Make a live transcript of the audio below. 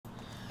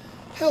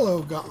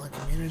Hello Gauntlet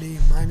community,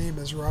 my name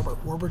is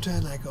Robert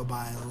Warburton. I go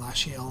by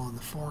Lashiel on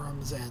the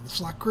forums and the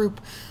Slack group.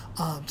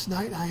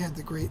 Tonight I had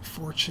the great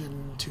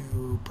fortune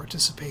to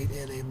participate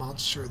in a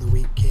Monster of the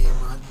Week game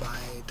run by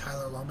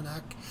Tyler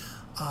Lomanak.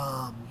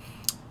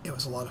 It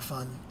was a lot of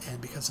fun,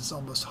 and because it's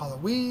almost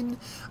Halloween,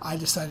 I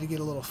decided to get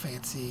a little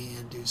fancy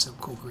and do some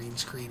cool green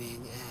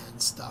screening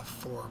and stuff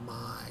for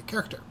my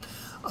character.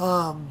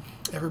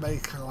 Everybody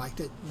kind of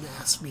liked it and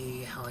asked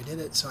me how I did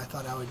it, so I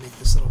thought I would make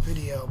this little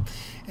video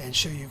and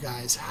show you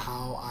guys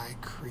how I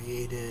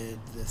created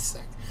this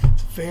thing.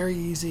 It's very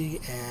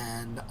easy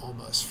and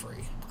almost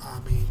free. I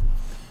mean,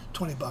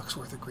 20 bucks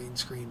worth of green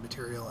screen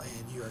material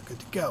and you are good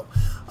to go.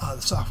 The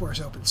software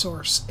is open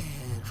source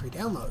and free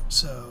download,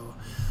 so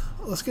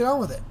let's get on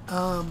with it.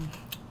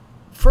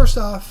 First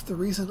off, the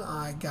reason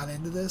I got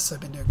into this,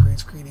 I've been doing green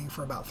screening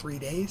for about 3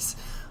 days.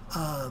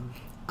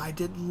 I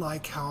didn't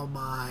like how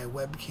my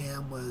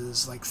webcam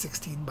was like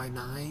 16 by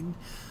 9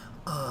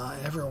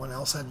 and everyone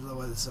else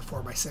was a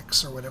 4 by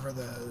 6 or whatever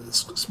the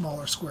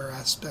smaller square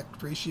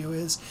aspect ratio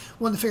is.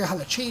 Wanted to figure out how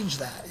to change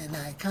that, and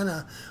I kind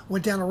of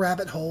went down a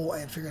rabbit hole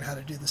and figured out how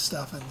to do this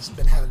stuff, and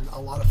been having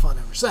a lot of fun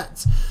ever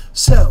since.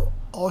 So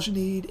all you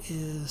need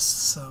is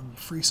some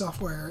free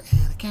software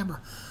and a camera.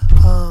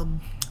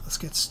 Let's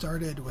get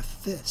started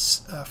with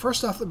this.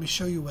 First off, let me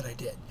show you what I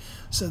did.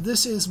 So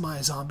this is my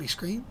zombie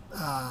screen.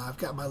 I've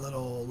got my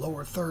little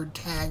lower third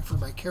tag for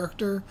my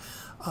character,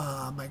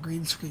 my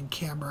green screen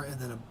camera, and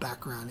then a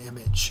background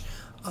image.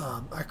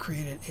 I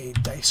created a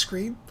dice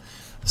screen,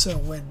 so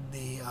when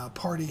the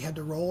party had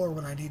to roll or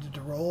when I needed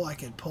to roll, I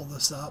could pull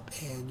this up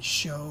and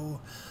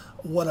show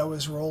what I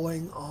was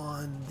rolling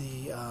on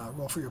the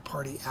Roll for Your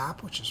Party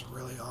app, which is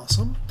really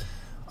awesome.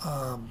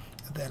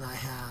 Then I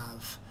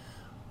have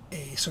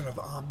a sort of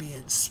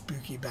ambient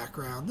spooky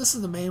background. This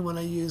is the main one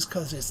I use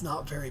because it's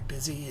not very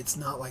busy. It's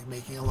not like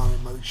making a lot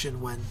of motion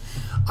when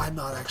I'm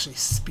not actually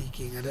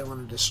speaking. I didn't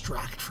want to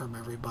distract from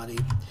everybody.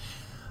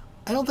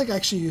 I don't think I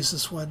actually used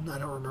this one. I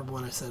don't remember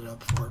when I set it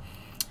up for.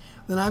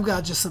 Then I've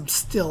got just some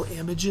still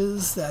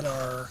images that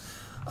are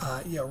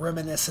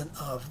reminiscent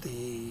of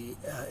the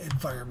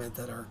environment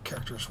that our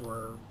characters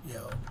were,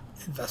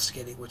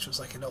 investigating, which was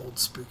like an old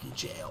spooky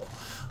jail.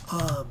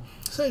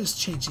 So I just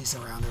change these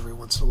around every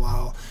once in a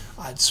while.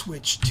 I'd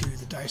switch to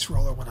the dice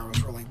roller when I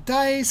was rolling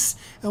dice,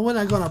 and when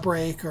I go on a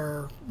break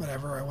or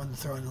whatever, I wanted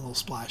to throw in a little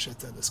splash. I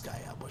throw this guy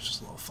up, which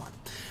is a little fun.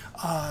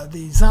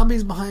 The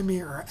zombies behind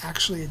me are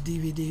actually a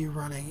DVD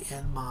running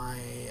in my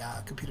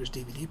computer's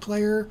DVD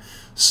player,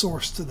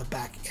 sourced to the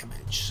back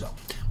image. So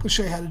we'll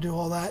show you how to do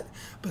all that,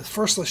 but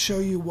first let's show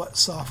you what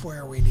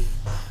software we need.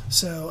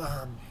 So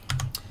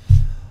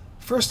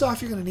first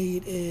off, you're going to need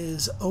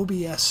is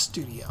OBS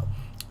Studio.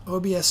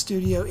 OBS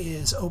Studio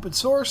is open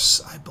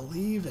source. I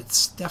believe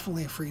it's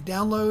definitely a free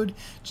download.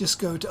 Just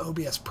go to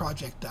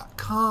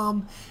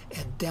obsproject.com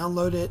and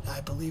download it.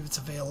 I believe it's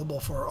available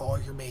for all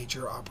your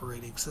major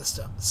operating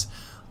systems.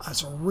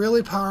 It's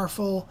really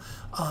powerful.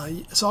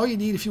 It's all you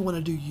need if you want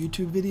to do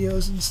YouTube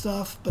videos and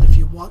stuff, but if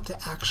you want to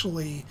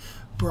actually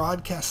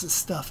broadcast this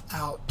stuff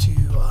out to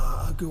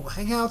Google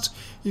Hangouts,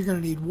 you're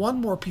going to need one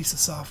more piece of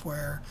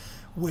software,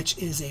 which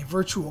is a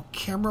virtual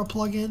camera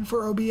plugin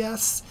for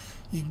OBS.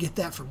 You can get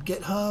that from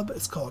GitHub.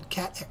 It's called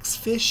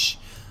CatxFish.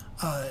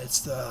 It's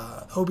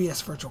the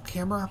OBS virtual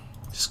camera.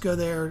 Just go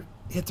there,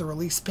 hit the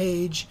release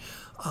page,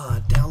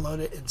 download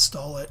it,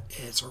 install it.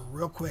 It's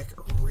real quick,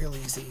 real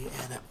easy,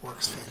 and it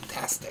works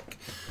fantastic.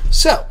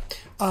 So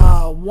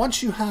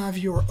once you have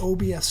your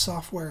OBS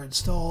software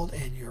installed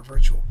and your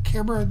virtual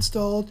camera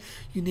installed,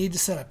 you need to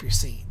set up your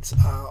scenes.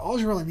 All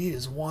you really need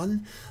is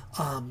one.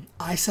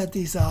 I set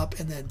these up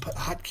and then put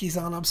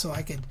hotkeys on them so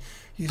I could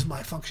use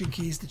my function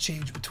keys to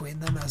change between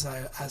them as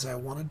I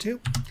wanted to,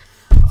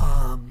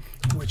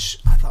 which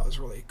I thought was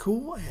really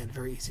cool and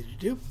very easy to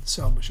do.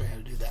 So I'm going to show you how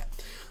to do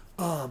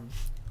that.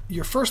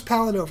 Your first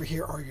palette over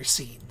here are your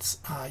scenes.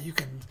 You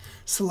can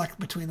select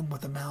between them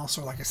with a mouse,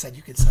 or like I said,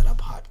 you can set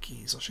up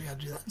hotkeys. I'll show you how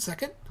to do that in a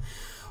second.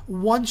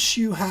 Once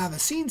you have a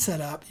scene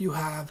set up, you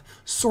have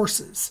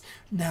sources.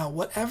 Now,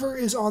 whatever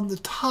is on the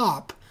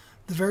top,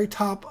 the very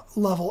top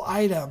level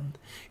item,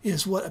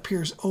 is what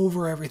appears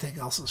over everything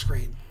else on the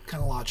screen.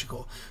 Kind of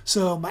logical.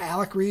 So my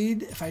Alec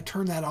Reed, if I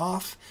turn that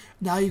off,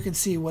 now you can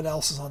see what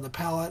else is on the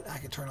palette. I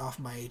can turn off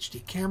my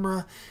HD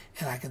camera,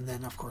 and I can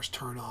then, of course,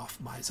 turn off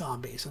my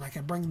zombies, and I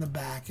can bring them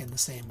back in the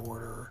same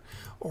order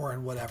or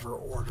in whatever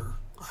order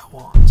I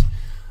want.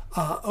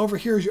 Over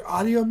here is your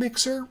audio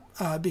mixer,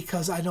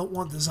 because I don't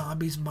want the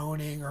zombies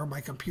moaning or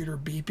my computer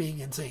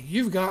beeping and saying,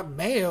 "You've got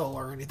mail,"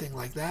 or anything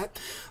like that.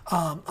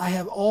 I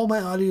have all my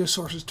audio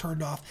sources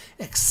turned off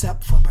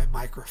except for my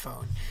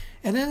microphone.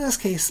 And in this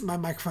case, my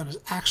microphone is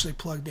actually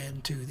plugged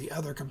into the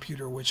other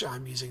computer, which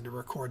I'm using to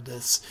record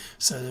this,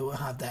 so that we'll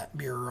have that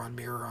mirror on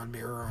mirror on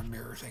mirror on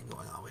mirror thing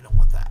going on. We don't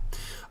want that.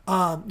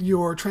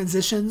 Your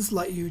transitions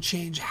let you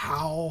change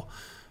how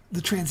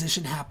the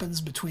transition happens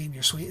between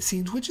your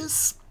scene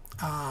switches.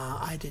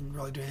 I didn't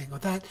really do anything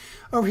with that.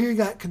 Over here you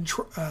got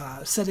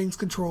settings,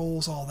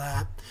 controls, all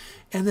that.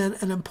 And then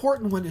an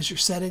important one is your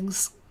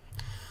settings.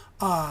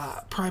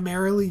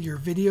 primarily your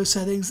video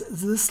settings.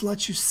 This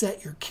lets you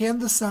set your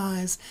canvas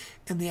size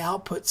and the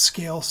output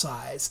scale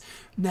size.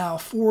 Now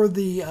for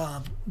the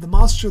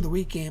Monster of the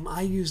Week game,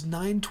 I used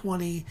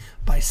 920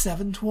 by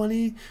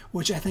 720,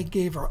 which I think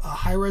gave a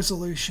high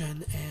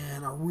resolution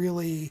and a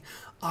really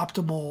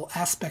optimal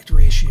aspect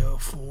ratio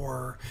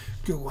for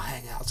Google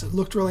Hangouts. It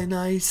looked really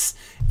nice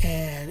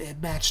and it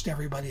matched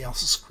everybody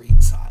else's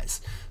screen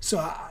size.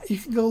 So you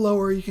can go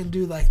lower, you can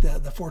do like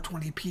the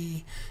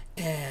 420p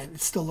and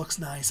it still looks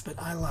nice,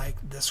 but I like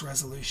this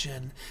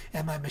resolution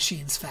and my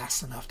machine's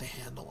fast enough to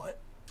handle it,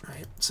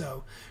 right?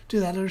 So do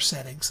that under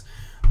settings.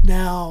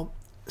 Now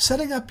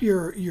setting up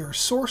your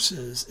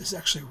sources is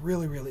actually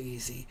really, really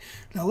easy.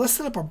 Now let's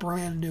set up a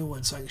brand new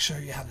one so I can show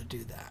you how to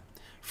do that.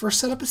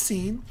 First, set up a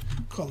scene.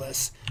 Call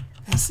this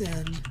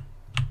SN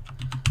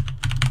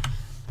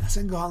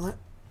Gauntlet.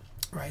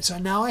 Right, so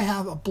now I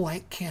have a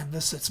blank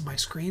canvas that's my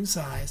screen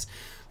size.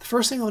 The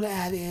first thing I want to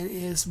add in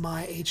is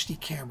my HD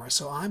camera.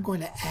 So I'm going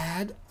to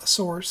add a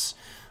source.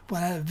 I'm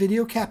going to add a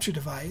video capture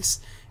device,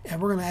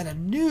 and we're going to add a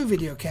new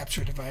video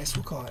capture device.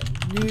 We'll call it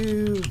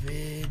new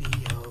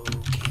video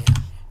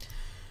cam.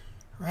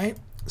 Right?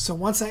 So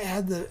once I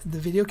add the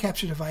video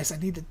capture device, I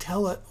need to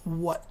tell it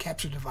what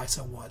capture device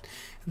I want.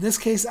 In this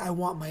case, I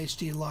want my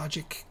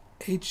Logitech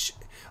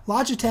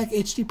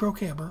HD Pro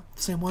camera,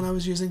 the same one I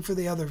was using for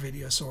the other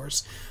video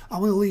source.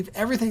 I'm going to leave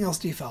everything else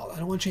default. I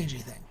don't want to change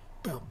anything.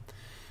 Boom.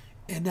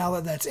 And now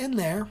that that's in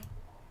there,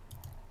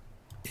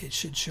 it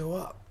should show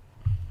up.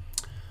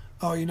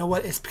 Oh, you know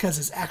what? It's because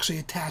it's actually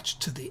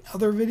attached to the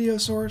other video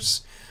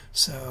source.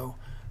 So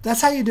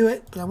that's how you do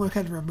it. But I'm going to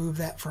kind of remove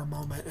that for a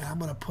moment. And I'm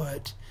going to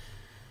put,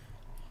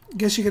 I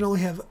guess you can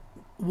only have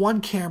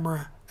one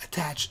camera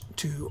attached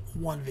to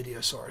one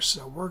video source.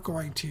 So we're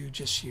going to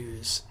just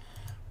use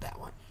that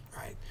one,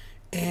 right?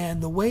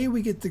 And the way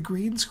we get the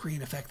green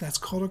screen effect, that's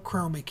called a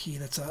chroma key.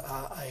 That's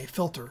a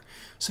filter.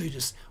 So you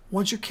just,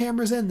 once your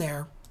camera's in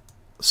there,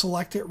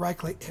 select it, right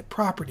click, hit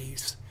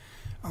properties.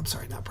 I'm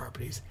sorry, not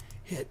properties.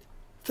 Hit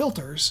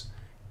filters,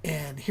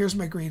 and here's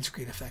my green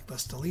screen effect.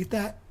 Let's delete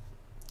that.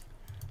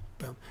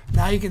 Boom.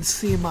 Now you can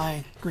see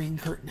my green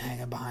curtain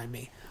hanging behind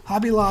me.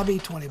 Hobby Lobby,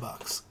 20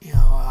 bucks. You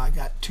know, I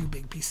got 2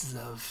 big pieces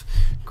of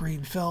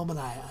green film and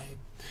I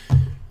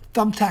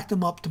thumbtacked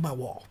them up to my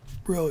wall.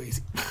 Real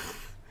easy.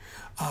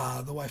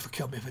 The wife will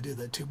kill me if I do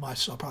that too much,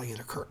 so I'll probably get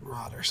a curtain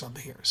rod or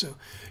something here. So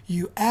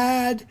you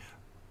add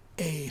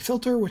a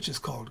filter, which is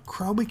called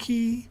chroma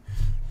key.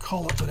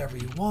 Call it whatever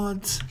you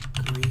want.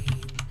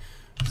 Green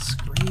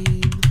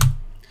screen.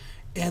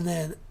 And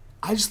then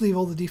I just leave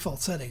all the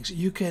default settings.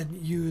 You can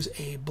use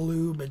a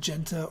blue,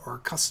 magenta, or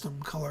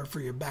custom color for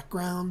your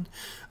background.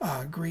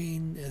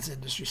 Green is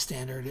industry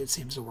standard. It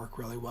seems to work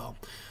really well.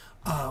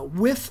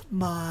 With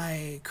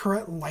my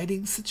current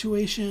lighting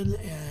situation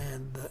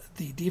and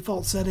the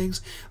default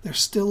settings, there's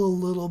still a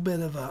little bit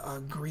of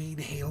a green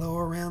halo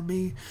around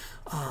me.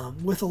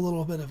 With a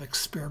little bit of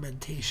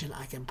experimentation,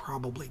 I can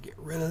probably get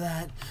rid of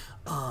that.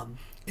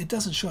 It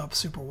doesn't show up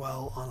super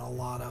well on a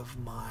lot of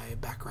my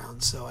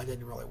backgrounds, so I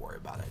didn't really worry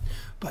about it.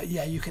 But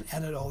yeah, you can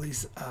edit all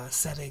these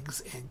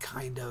settings and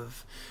kind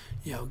of,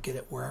 you know, get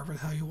it wherever the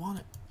hell you want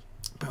it.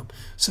 Boom.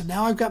 So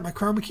now I've got my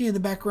chroma key in the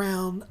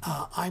background.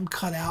 I'm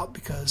cut out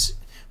because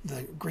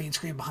the green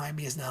screen behind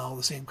me is now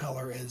the same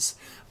color as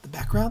the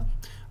background.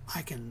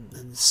 I can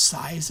then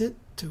size it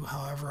to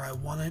however I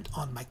want it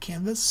on my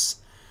canvas.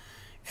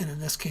 And in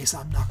this case,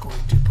 I'm not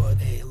going to put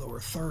a lower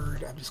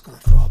third. I'm just going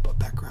to throw up a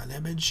background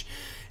image.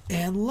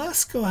 And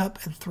let's go up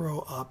and throw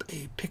up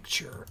a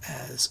picture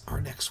as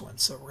our next one.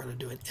 So we're going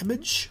to do an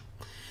image.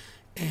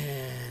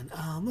 And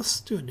let's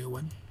do a new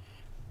one.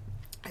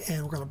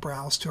 And we're going to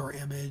browse to our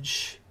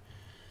image.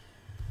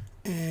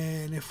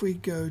 And if we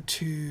go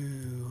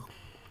to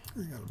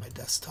my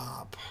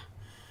desktop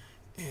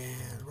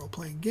and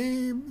role-playing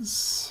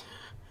games,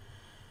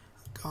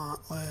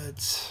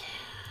 Gauntlet,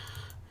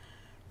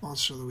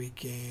 Monster of the Week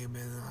game,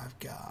 and then I've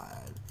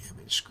got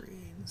image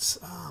screens.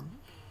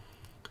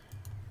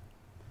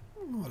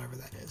 Whatever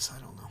that is, I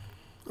don't know.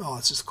 Oh,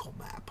 it's just a cool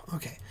map.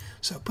 Okay,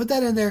 so put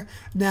that in there.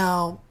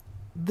 Now,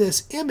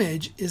 this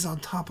image is on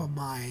top of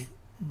my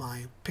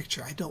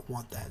picture. I don't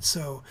want that.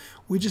 So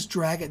we just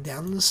drag it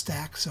down in the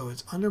stack so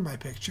it's under my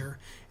picture,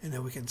 and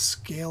then we can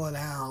scale it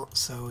out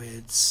so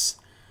it's,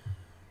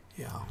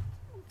 you know,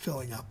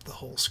 filling up the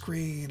whole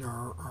screen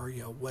or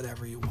you know,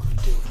 whatever you want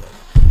to do with it.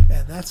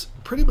 And that's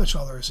pretty much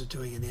all there is to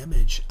doing an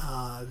image.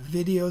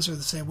 Videos are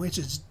the same way. It's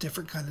just a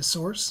different kind of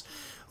source.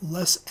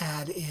 Let's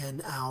add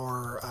in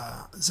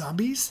our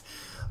zombies.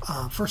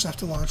 First I have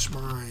to launch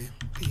my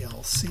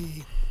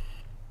PLC,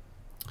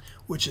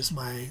 which is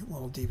my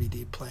little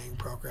DVD playing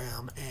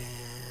program,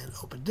 and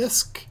open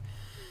disk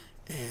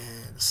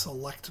and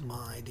select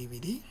my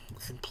DVD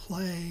and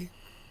play.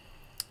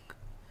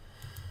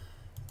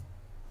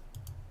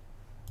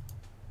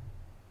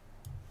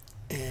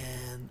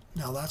 And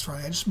now that's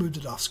right, I just moved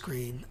it off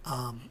screen.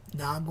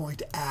 Now I'm going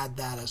to add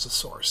that as a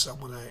source. So I'm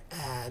going to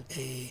add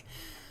a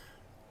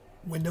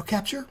window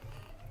capture.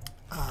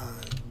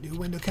 New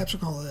window capture,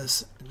 call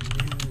this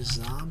new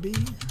zombie.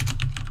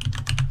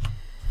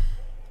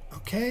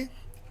 OK.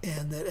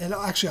 And then it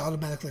actually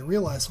automatically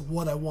realized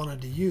what I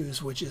wanted to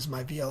use, which is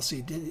my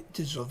VLC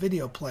digital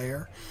video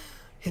player.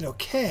 Hit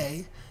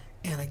OK.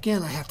 And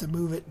again, I have to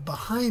move it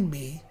behind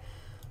me,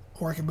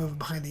 or I can move it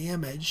behind the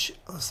image.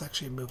 Let's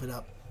actually move it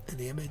up in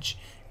the image.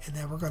 And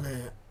then we're going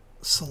to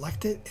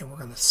select it, and we're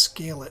going to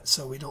scale it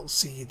so we don't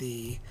see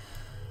the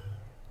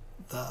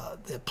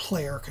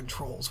player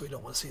controls. We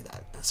don't want to see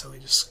that. And so we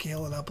just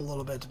scale it up a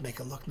little bit to make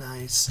it look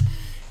nice.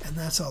 And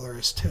that's all there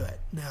is to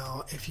it.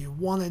 Now, if you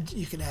wanted,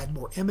 you can add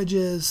more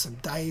images, some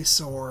dice,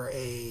 or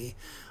a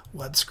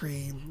web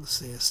screen.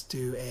 Let's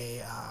do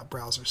a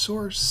browser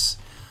source.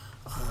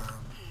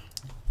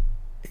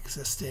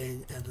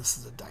 Existing, and this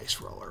is a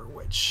dice roller,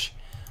 which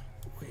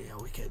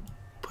we could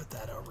put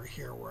that over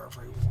here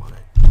wherever we want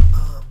it.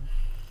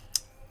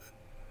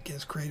 Get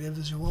as creative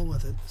as you want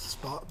with it. This is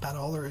about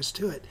all there is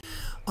to it.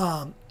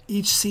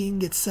 Each scene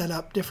gets set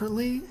up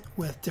differently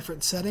with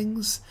different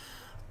settings,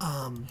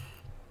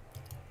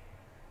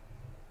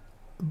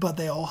 but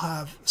they all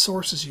have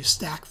sources. You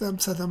stack them,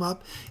 set them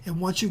up, and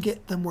once you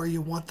get them where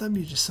you want them,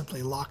 you just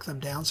simply lock them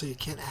down so you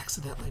can't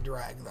accidentally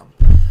drag them.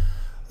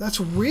 That's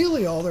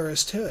really all there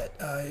is to it.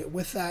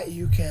 With that,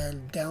 you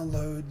can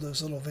download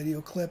those little video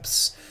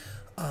clips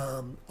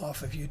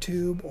off of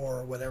YouTube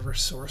or whatever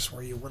source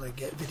where you want to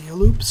get video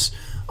loops,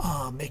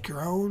 make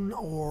your own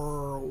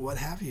or what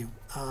have you.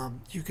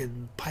 You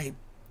can pipe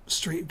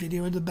straight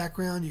video into the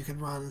background. You can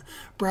run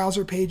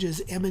browser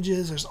pages,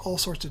 images. There's all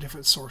sorts of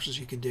different sources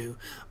you can do.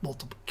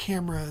 Multiple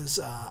cameras,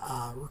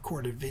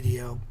 recorded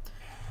video,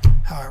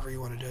 however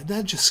you want to do it.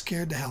 That just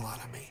scared the hell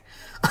out of me.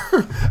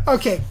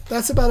 Okay,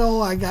 that's about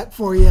all I got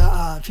for you.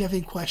 If you have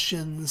any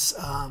questions,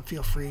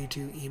 feel free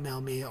to email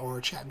me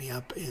or chat me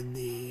up in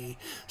the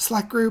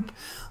Slack group.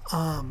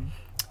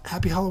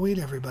 Happy Halloween,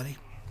 everybody.